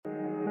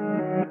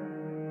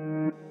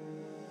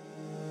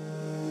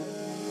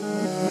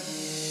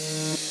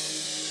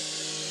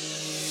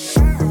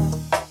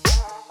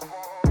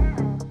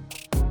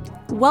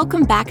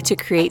Welcome back to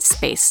Create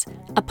Space,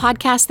 a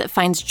podcast that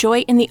finds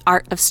joy in the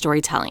art of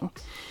storytelling.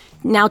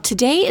 Now,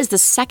 today is the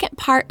second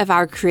part of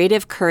our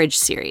Creative Courage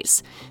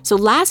series. So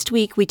last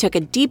week, we took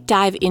a deep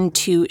dive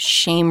into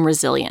shame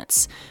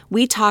resilience.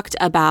 We talked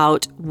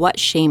about what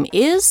shame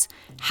is,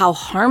 how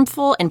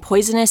harmful and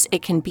poisonous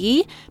it can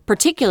be,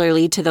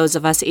 particularly to those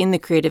of us in the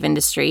creative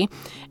industry.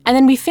 And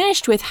then we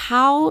finished with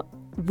how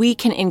we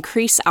can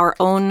increase our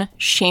own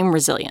shame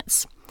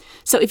resilience.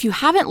 So if you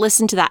haven't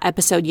listened to that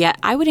episode yet,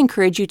 I would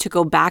encourage you to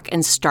go back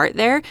and start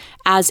there,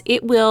 as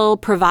it will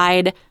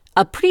provide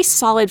a pretty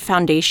solid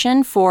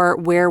foundation for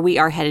where we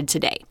are headed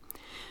today.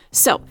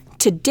 So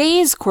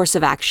today's course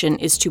of action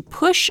is to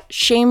push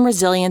shame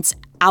resilience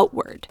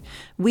outward.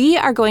 We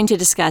are going to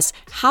discuss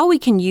how we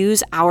can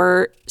use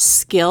our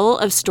skill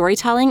of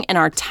storytelling and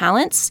our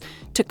talents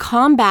to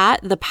combat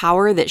the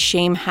power that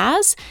shame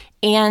has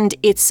and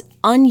its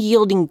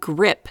unyielding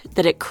grip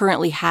that it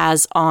currently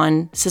has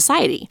on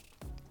society.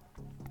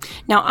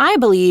 Now, I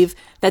believe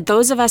that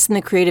those of us in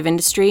the creative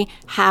industry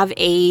have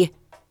a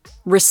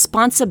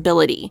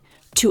responsibility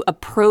to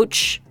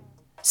approach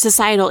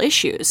societal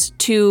issues,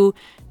 to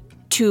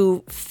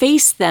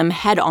face them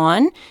head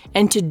on,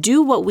 and to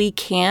do what we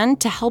can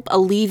to help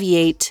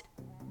alleviate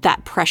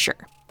that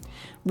pressure.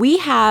 We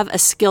have a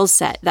skill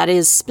set that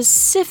is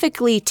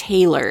specifically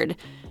tailored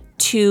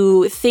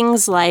to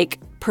things like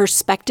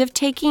perspective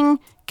taking,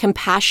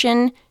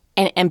 compassion,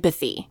 and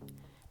empathy.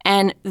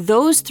 And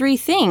those three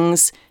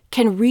things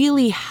can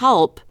really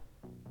help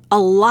a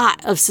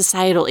lot of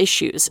societal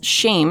issues,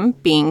 shame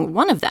being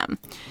one of them.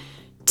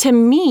 To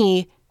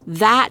me,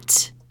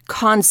 that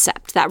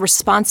concept, that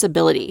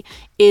responsibility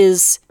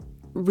is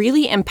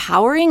really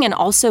empowering and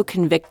also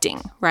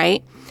convicting,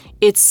 right?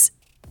 It's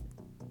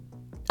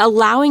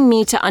allowing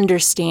me to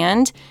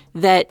understand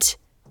that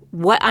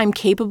what I'm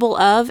capable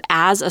of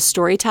as a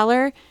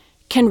storyteller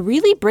can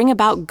really bring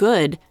about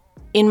good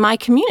in my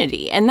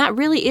community. And that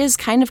really is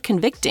kind of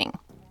convicting.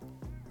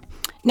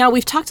 Now,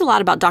 we've talked a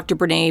lot about Dr.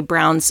 Brené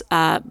Brown's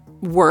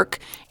work,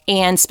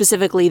 and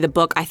specifically the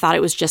book, I Thought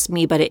It Was Just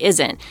Me, But It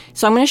Isn't.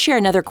 So I'm going to share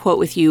another quote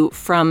with you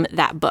from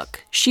that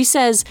book. She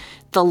says,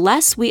 "The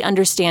less we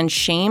understand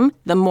shame,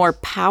 the more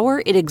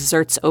power it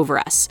exerts over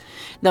us.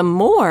 The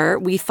more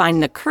we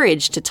find the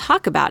courage to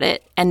talk about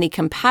it and the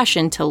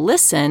compassion to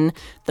listen,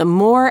 the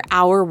more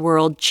our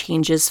world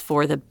changes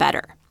for the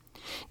better."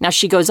 Now,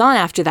 she goes on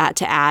after that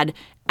to add,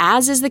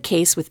 "As is the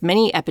case with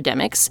many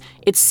epidemics,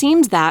 it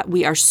seems that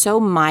we are so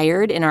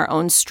mired in our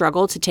own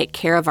struggle to take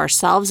care of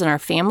ourselves and our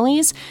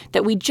families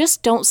that we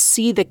just don't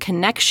see the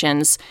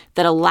connections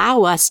that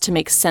allow us to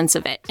make sense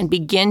of it and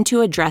begin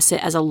to address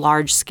it as a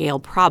large-scale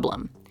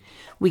problem.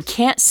 We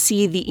can't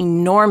see the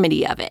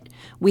enormity of it.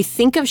 We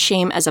think of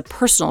shame as a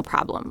personal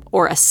problem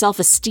or a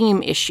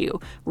self-esteem issue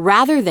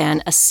rather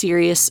than a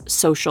serious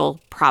social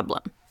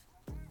problem."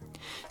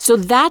 So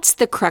that's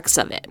the crux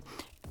of it.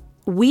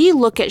 We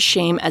look at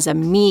shame as a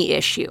me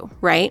issue,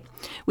 right?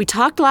 We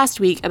talked last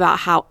week about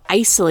how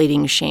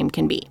isolating shame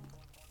can be,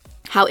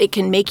 how it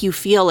can make you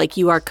feel like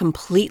you are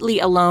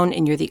completely alone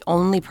and you're the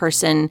only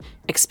person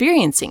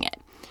experiencing it.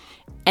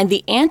 And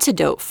the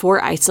antidote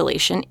for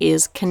isolation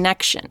is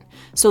connection.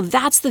 So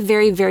that's the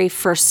very, very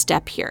first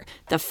step here.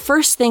 The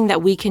first thing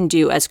that we can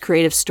do as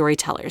creative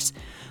storytellers,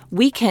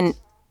 we can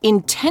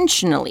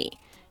intentionally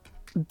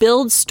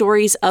build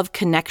stories of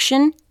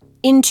connection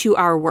into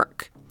our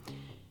work.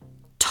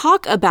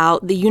 Talk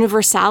about the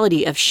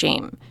universality of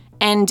shame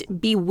and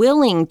be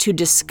willing to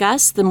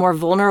discuss the more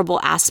vulnerable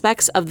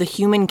aspects of the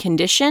human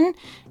condition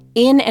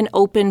in an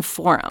open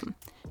forum.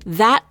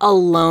 That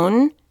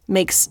alone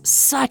makes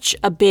such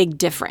a big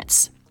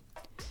difference.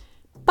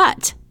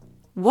 But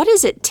what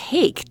does it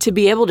take to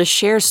be able to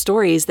share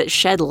stories that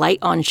shed light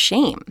on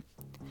shame?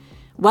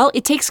 Well,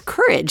 it takes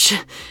courage.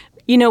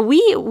 You know,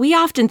 we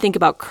often think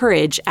about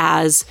courage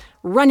as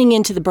running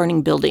into the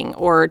burning building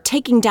or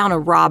taking down a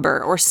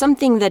robber or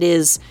something that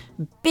is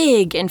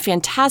big and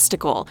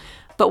fantastical.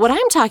 But what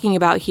I'm talking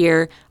about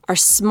here are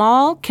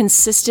small,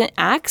 consistent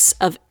acts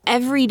of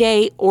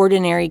everyday,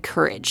 ordinary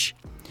courage.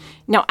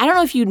 Now, I don't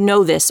know if you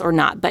know this or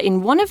not, but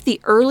in one of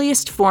the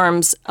earliest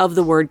forms of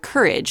the word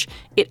courage,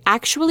 it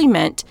actually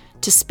meant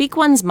to speak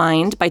one's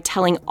mind by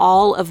telling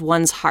all of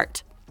one's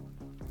heart.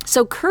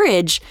 So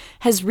courage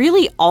has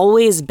really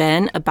always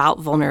been about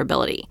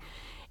vulnerability.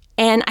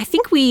 And I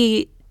think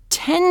we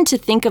tend to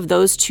think of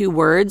those two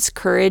words,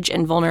 courage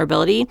and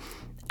vulnerability,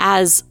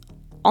 as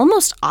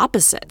almost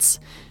opposites.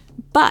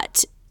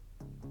 But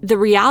the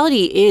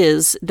reality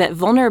is that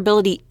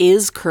vulnerability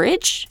is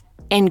courage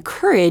and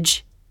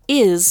courage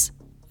is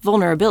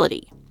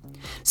vulnerability.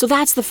 So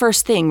that's the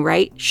first thing,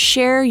 right?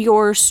 Share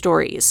your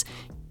stories.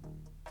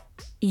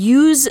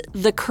 Use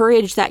the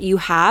courage that you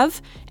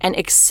have and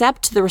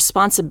accept the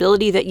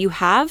responsibility that you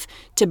have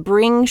to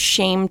bring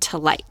shame to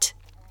light.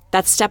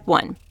 That's step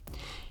one.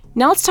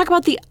 Now let's talk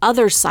about the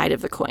other side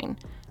of the coin.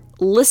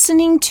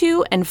 Listening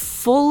to and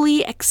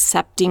fully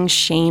accepting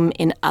shame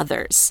in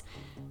others.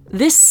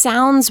 This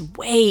sounds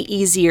way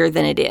easier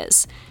than it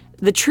is.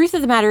 The truth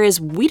of the matter is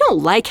we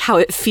don't like how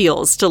it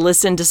feels to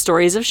listen to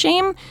stories of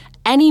shame,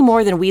 any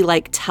more than we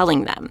like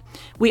telling them.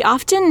 We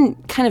often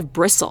kind of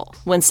bristle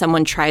when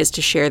someone tries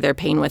to share their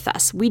pain with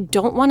us. We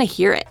don't want to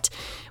hear it.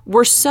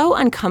 We're so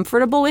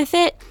uncomfortable with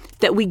it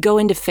that we go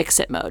into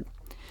fix-it mode.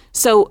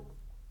 So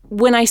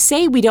when I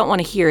say we don't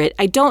want to hear it,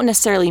 I don't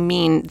necessarily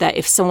mean that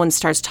if someone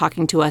starts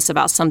talking to us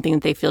about something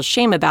that they feel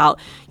shame about,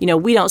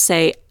 we don't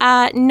say,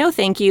 no,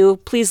 thank you,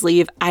 please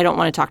leave, I don't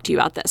want to talk to you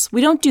about this.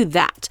 We don't do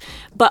that.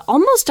 But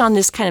almost on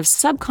this kind of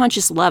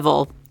subconscious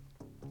level,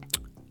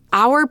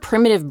 our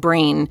primitive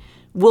brain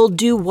will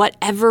do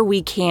whatever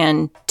we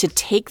can to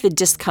take the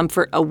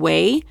discomfort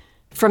away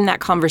from that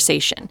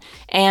conversation.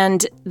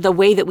 And the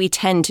way that we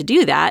tend to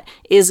do that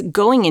is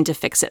going into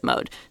fix-it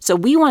mode. So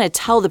we want to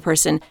tell the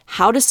person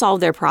how to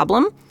solve their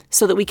problem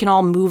so that we can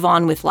all move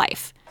on with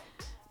life.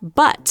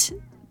 But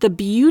the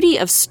beauty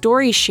of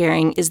story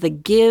sharing is the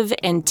give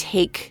and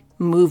take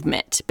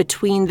movement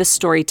between the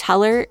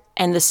storyteller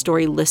and the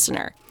story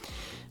listener.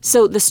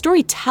 So the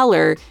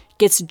storyteller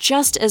gets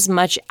just as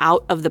much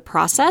out of the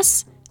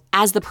process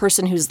as the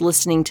person who's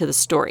listening to the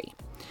story.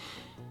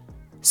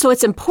 So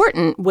it's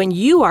important when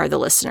you are the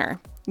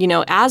listener.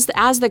 As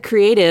the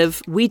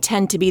creative, we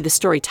tend to be the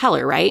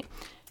storyteller, right?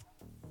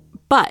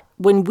 But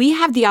when we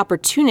have the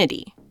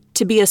opportunity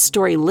to be a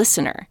story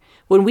listener,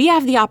 when we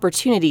have the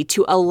opportunity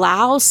to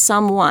allow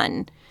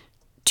someone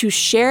to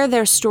share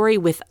their story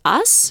with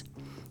us,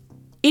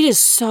 it is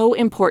so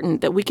important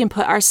that we can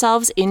put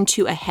ourselves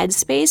into a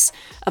headspace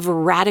of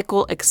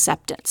radical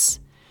acceptance.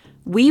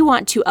 We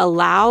want to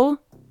allow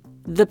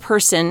the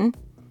person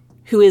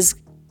who is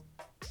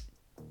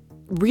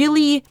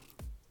really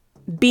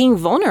being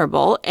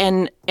vulnerable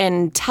and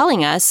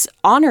telling us,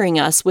 honoring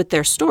us with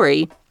their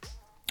story,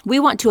 we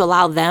want to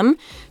allow them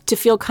to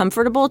feel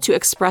comfortable to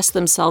express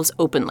themselves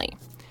openly.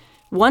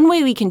 One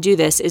way we can do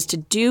this is to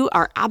do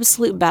our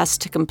absolute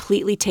best to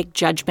completely take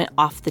judgment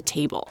off the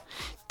table.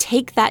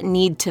 Take that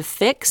need to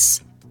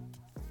fix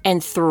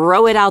and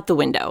throw it out the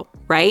window,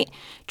 right?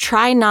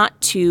 Try not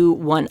to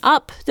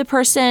one-up the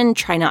person,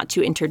 try not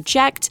to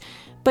interject,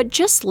 but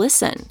just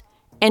listen.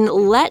 And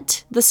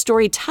let the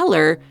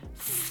storyteller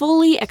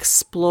fully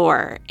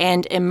explore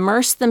and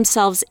immerse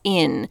themselves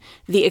in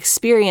the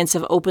experience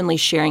of openly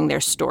sharing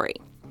their story.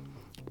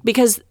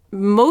 Because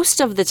most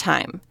of the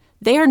time,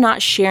 they are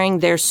not sharing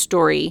their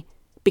story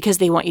because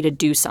they want you to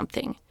do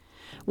something.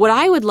 What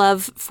I would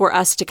love for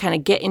us to kind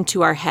of get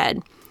into our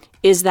head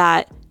is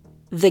that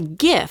the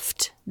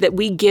gift that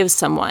we give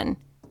someone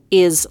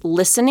is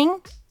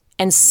listening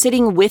and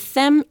sitting with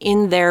them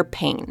in their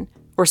pain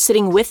or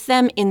sitting with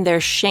them in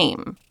their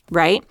shame.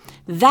 Right?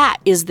 That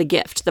is the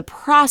gift. The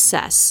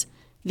process,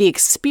 the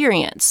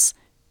experience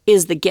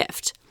is the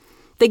gift.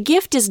 The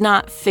gift is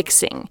not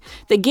fixing.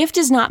 The gift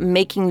is not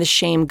making the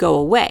shame go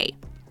away.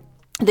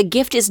 The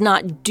gift is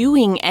not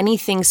doing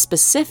anything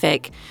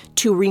specific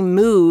to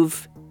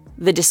remove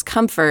the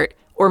discomfort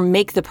or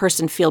make the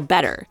person feel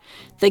better.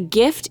 The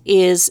gift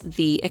is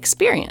the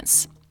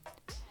experience.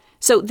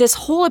 So this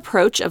whole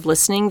approach of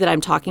listening that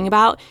I'm talking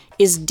about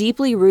is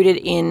deeply rooted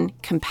in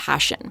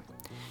compassion.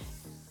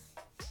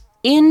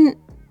 In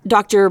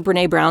Dr.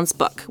 Brené Brown's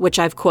book, which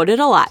I've quoted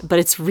a lot, but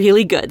it's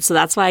really good, so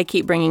that's why I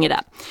keep bringing it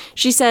up.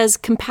 She says,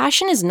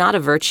 compassion is not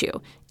a virtue.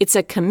 It's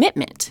a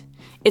commitment.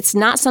 It's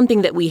not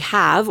something that we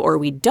have or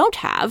we don't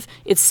have.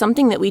 It's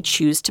something that we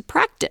choose to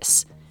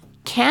practice.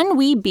 Can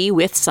we be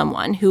with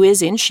someone who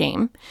is in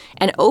shame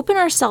and open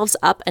ourselves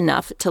up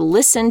enough to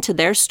listen to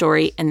their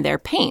story and their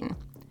pain?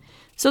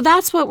 So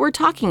that's what we're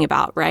talking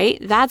about, right?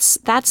 That's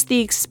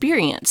the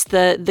experience,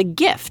 the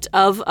gift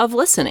of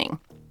listening.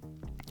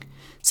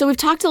 So we've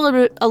talked a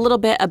little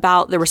bit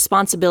about the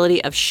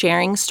responsibility of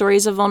sharing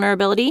stories of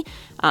vulnerability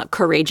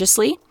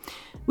courageously.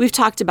 We've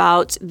talked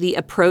about the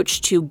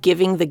approach to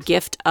giving the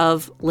gift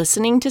of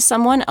listening to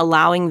someone,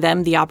 allowing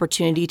them the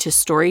opportunity to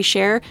story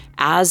share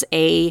as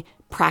a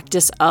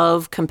practice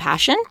of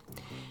compassion.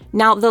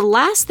 Now, the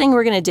last thing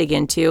we're going to dig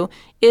into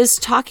is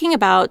talking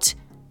about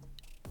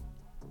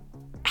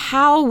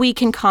how we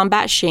can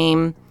combat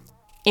shame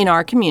in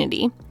our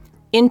community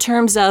in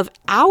terms of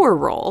our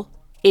role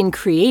in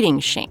creating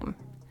shame.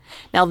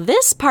 Now,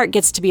 this part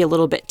gets to be a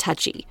little bit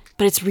touchy,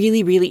 but it's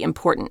really, really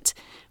important.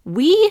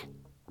 We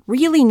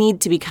really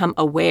need to become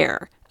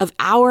aware of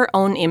our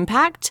own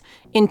impact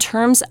in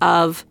terms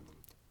of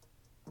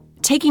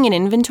taking an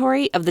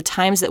inventory of the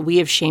times that we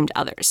have shamed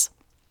others.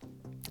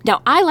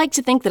 Now, I like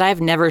to think that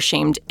I've never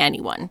shamed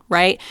anyone,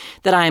 right?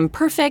 That I'm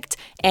perfect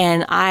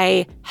and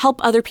I help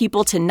other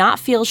people to not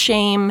feel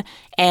shame.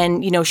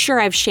 And,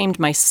 sure, I've shamed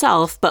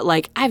myself, but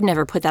I've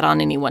never put that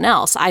on anyone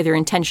else, either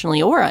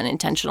intentionally or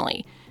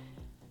unintentionally.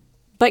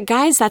 But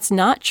guys, that's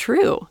not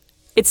true.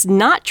 It's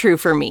not true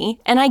for me,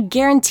 and I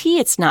guarantee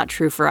it's not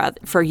true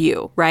for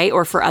you, right?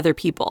 Or for other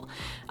people.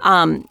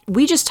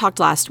 We just talked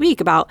last week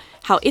about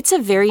how it's a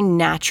very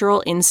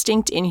natural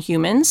instinct in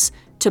humans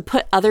to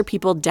put other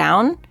people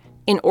down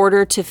in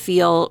order to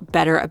feel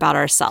better about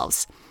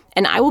ourselves.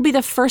 And I will be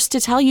the first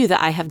to tell you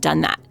that I have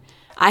done that.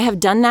 I have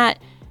done that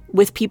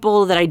with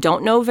people that I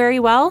don't know very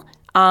well,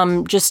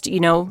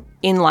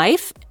 in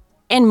life.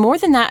 And more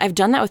than that, I've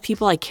done that with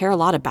people I care a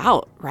lot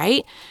about,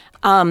 right?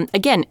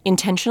 Again,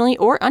 intentionally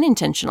or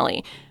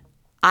unintentionally.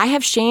 I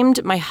have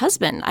shamed my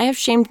husband. I have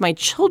shamed my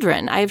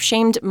children. I have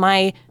shamed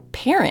my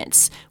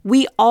parents.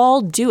 We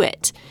all do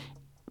it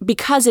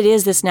because it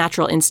is this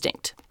natural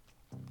instinct.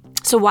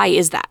 So why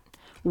is that?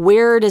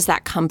 Where does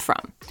that come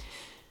from?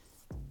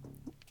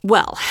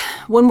 Well,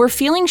 when we're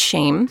feeling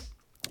shame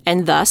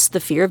and thus the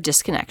fear of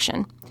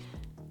disconnection,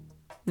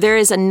 there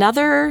is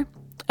another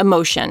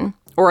emotion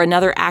or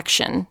another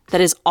action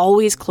that is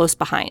always close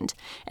behind,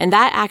 and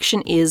that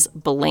action is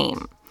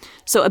blame.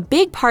 So a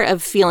big part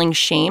of feeling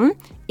shame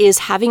is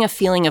having a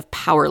feeling of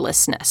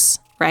powerlessness,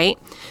 right?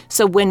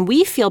 So when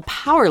we feel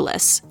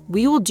powerless,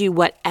 we will do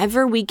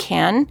whatever we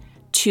can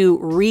to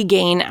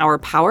regain our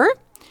power,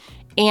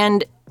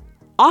 and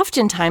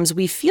oftentimes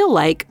we feel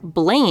like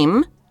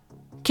blame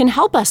can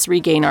help us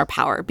regain our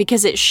power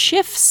because it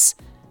shifts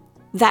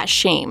that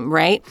shame,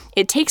 right?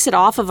 It takes it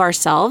off of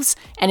ourselves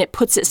and it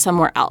puts it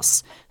somewhere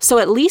else. So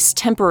at least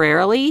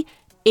temporarily,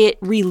 it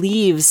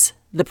relieves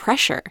the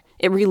pressure.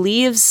 It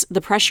relieves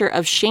the pressure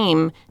of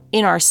shame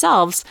in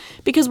ourselves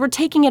because we're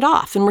taking it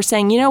off and we're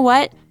saying, you know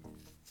what?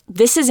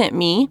 This isn't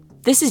me.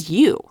 This is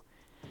you.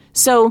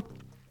 So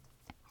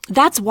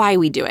that's why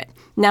we do it.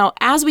 Now,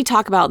 as we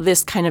talk about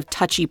this kind of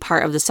touchy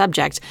part of the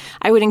subject,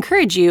 I would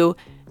encourage you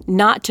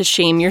not to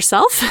shame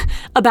yourself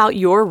about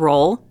your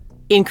role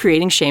in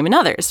creating shame in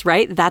others,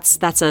 right?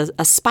 That's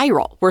a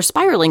spiral. We're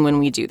spiraling when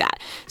we do that.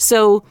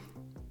 So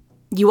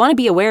you want to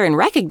be aware and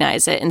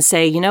recognize it and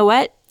say, you know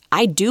what?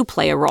 I do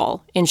play a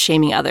role in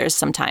shaming others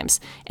sometimes,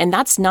 and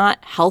that's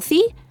not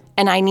healthy,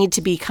 and I need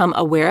to become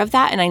aware of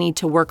that, and I need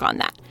to work on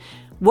that.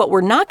 What we're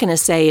not going to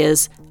say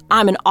is,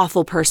 I'm an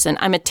awful person,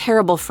 I'm a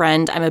terrible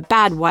friend, I'm a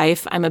bad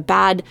wife, I'm a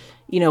bad,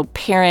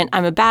 parent,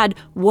 I'm a bad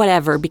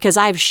whatever, because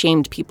I've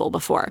shamed people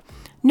before.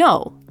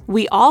 No,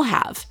 we all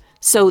have.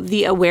 So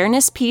the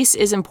awareness piece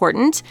is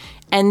important,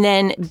 and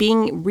then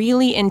being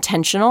really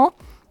intentional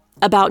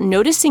about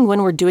noticing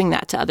when we're doing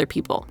that to other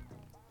people.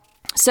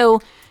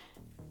 So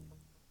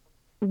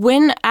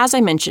as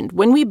I mentioned,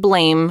 when we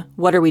blame,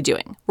 what are we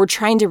doing? We're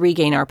trying to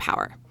regain our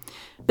power.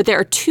 But there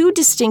are two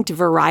distinct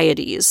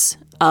varieties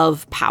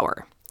of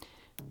power.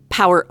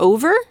 Power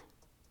over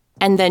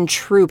and then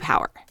true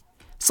power.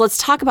 So let's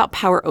talk about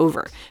power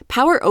over.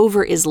 Power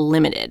over is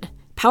limited.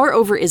 Power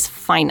over is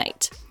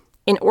finite.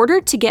 In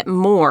order to get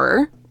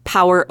more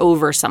power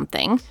over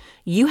something,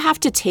 you have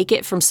to take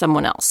it from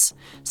someone else.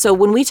 So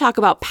when we talk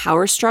about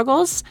power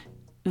struggles,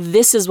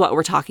 this is what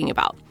we're talking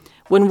about.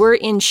 When we're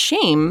in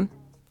shame,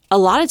 a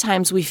lot of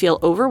times we feel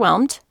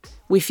overwhelmed,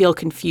 we feel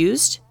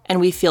confused, and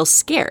we feel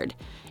scared.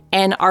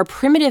 And our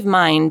primitive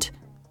mind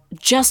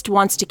just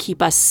wants to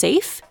keep us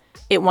safe.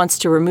 It wants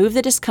to remove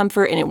the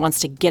discomfort, and it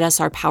wants to get us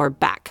our power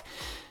back.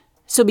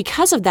 So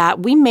because of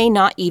that, we may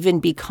not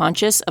even be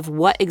conscious of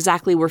what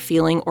exactly we're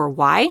feeling or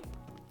why.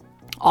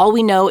 All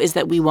we know is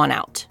that we want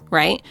out,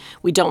 right?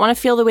 We don't want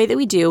to feel the way that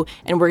we do,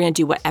 and we're going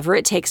to do whatever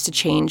it takes to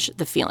change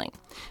the feeling.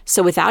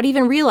 So without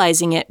even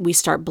realizing it, we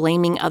start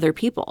blaming other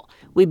people.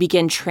 We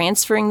begin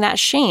transferring that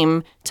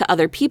shame to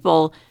other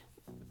people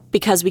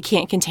because we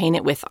can't contain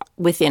it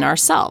within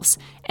ourselves.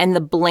 And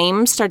the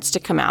blame starts to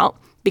come out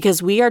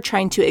because we are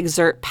trying to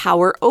exert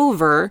power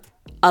over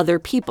other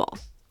people,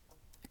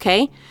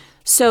 okay?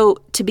 So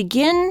to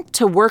begin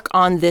to work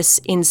on this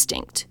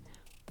instinct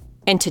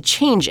and to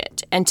change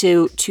it and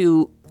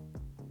to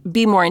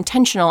be more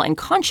intentional and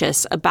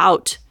conscious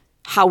about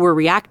how we're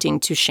reacting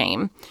to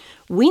shame,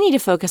 we need to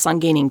focus on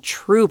gaining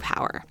true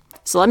power.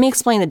 So let me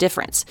explain the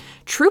difference.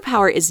 True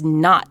power is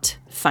not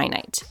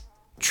finite.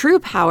 True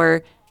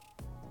power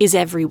is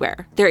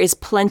everywhere. There is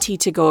plenty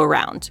to go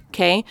around,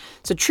 okay?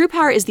 So true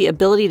power is the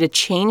ability to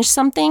change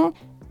something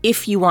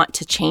if you want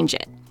to change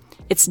it.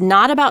 It's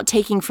not about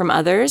taking from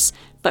others,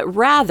 but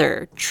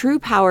rather true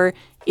power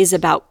is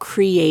about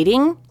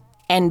creating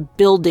and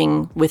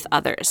building with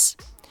others.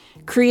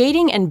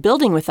 Creating and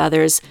building with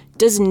others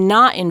does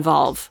not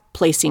involve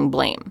placing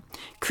blame.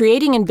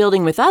 Creating and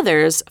building with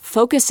others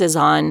focuses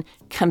on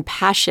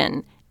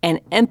compassion and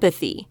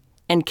empathy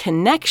and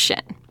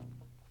connection.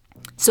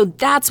 So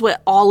that's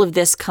what all of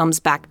this comes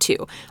back to.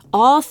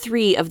 All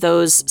three of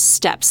those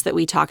steps that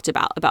we talked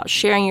about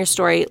sharing your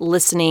story,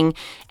 listening,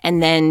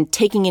 and then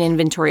taking an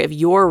inventory of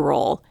your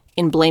role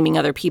in blaming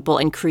other people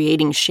and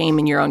creating shame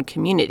in your own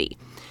community.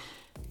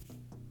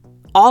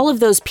 All of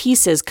those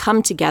pieces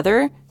come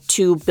together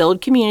to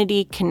build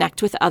community,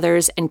 connect with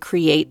others, and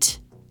create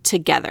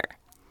together.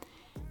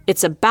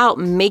 It's about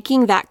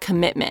making that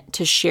commitment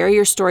to share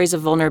your stories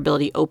of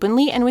vulnerability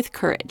openly and with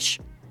courage.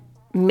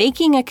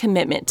 Making a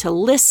commitment to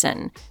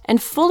listen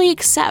and fully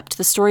accept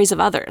the stories of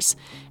others.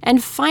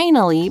 And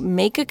finally,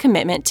 make a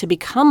commitment to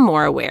become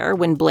more aware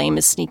when blame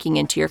is sneaking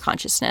into your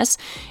consciousness.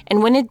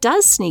 And when it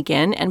does sneak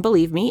in, and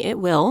believe me, it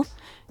will,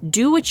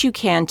 do what you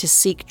can to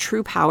seek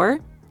true power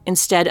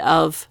instead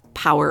of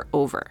power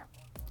over.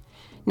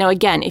 Now,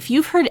 again, if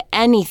you've heard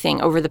anything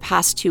over the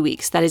past 2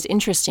 weeks that is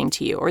interesting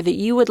to you or that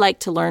you would like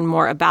to learn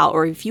more about,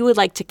 or if you would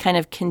like to kind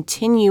of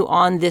continue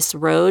on this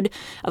road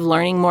of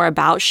learning more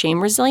about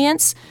shame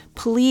resilience,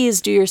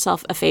 please do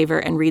yourself a favor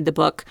and read the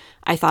book,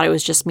 I Thought It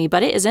Was Just Me,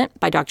 But It Isn't,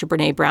 by Dr.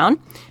 Brené Brown.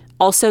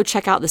 Also,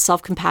 check out the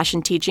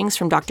Self-Compassion Teachings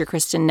from Dr.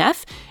 Kristin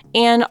Neff.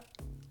 And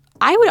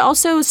I would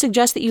also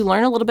suggest that you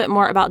learn a little bit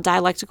more about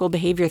dialectical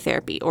behavior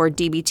therapy, or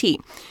DBT.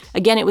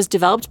 Again, it was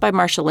developed by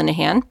Marsha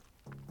Linehan.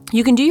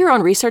 You can do your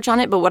own research on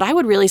it, but what I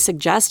would really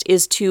suggest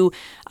is to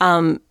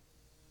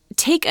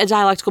take a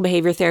dialectical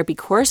behavior therapy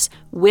course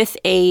with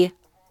a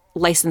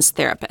licensed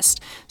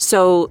therapist.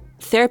 So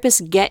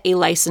therapists get a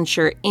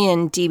licensure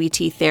in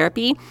DBT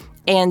therapy,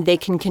 and they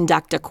can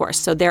conduct a course.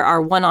 So there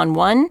are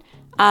one-on-one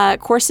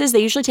courses. They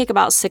usually take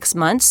about 6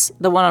 months.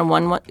 The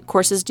one-on-one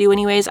courses do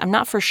anyways. I'm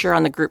not for sure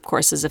on the group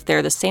courses if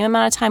they're the same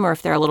amount of time or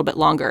if they're a little bit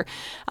longer.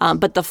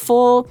 But the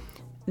full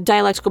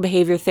dialectical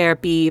behavior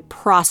therapy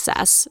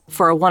process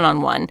for a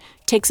one-on-one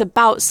takes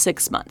about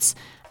 6 months.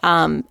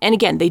 And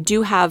again, they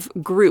do have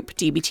group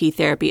DBT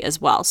therapy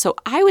as well. So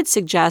I would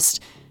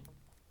suggest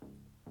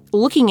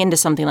looking into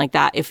something like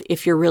that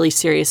if you're really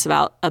serious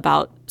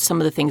about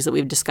some of the things that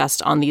we've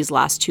discussed on these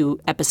last 2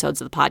 episodes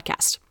of the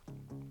podcast.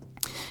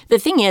 The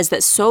thing is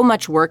that so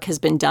much work has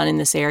been done in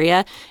this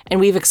area,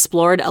 and we've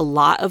explored a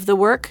lot of the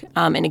work.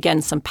 And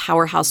again, some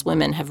powerhouse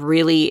women have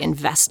really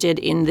invested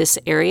in this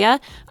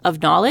area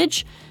of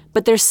knowledge,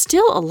 but there's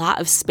still a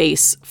lot of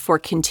space for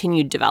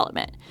continued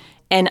development.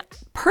 And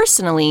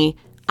personally,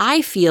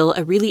 I feel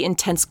a really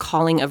intense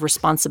calling of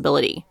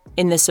responsibility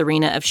in this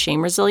arena of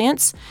shame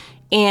resilience.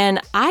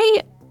 And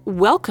I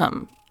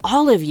welcome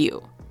all of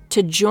you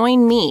to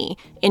join me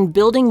in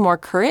building more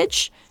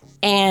courage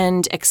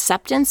and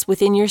acceptance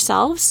within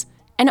yourselves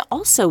and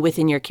also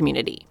within your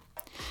community.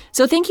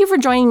 So thank you for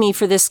joining me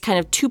for this kind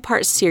of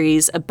 2-part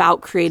series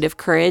about creative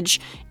courage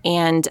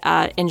and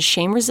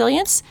shame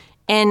resilience.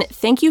 And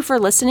thank you for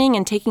listening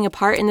and taking a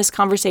part in this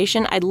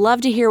conversation. I'd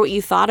love to hear what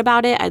you thought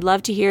about it. I'd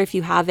love to hear if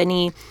you have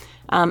any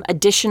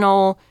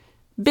additional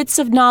bits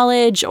of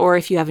knowledge, or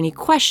if you have any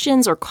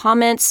questions or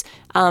comments.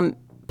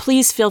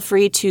 Please feel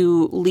free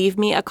to leave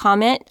me a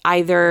comment.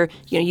 Either,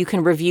 you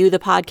can review the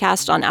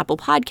podcast on Apple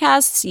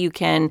Podcasts, you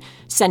can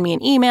send me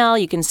an email,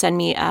 you can send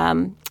me a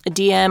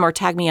DM or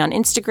tag me on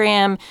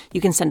Instagram,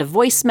 you can send a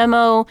voice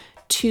memo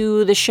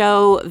to the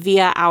show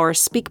via our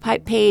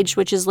SpeakPipe page,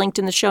 which is linked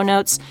in the show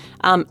notes.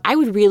 I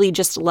would really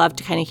just love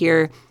to kind of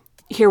hear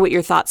what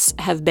your thoughts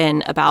have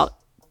been about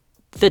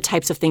the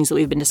types of things that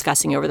we've been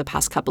discussing over the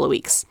past couple of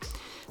weeks.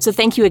 So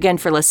thank you again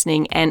for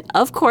listening. And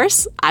of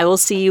course, I will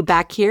see you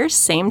back here,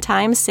 same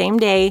time, same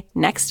day,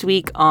 next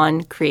week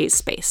on Create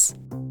Space.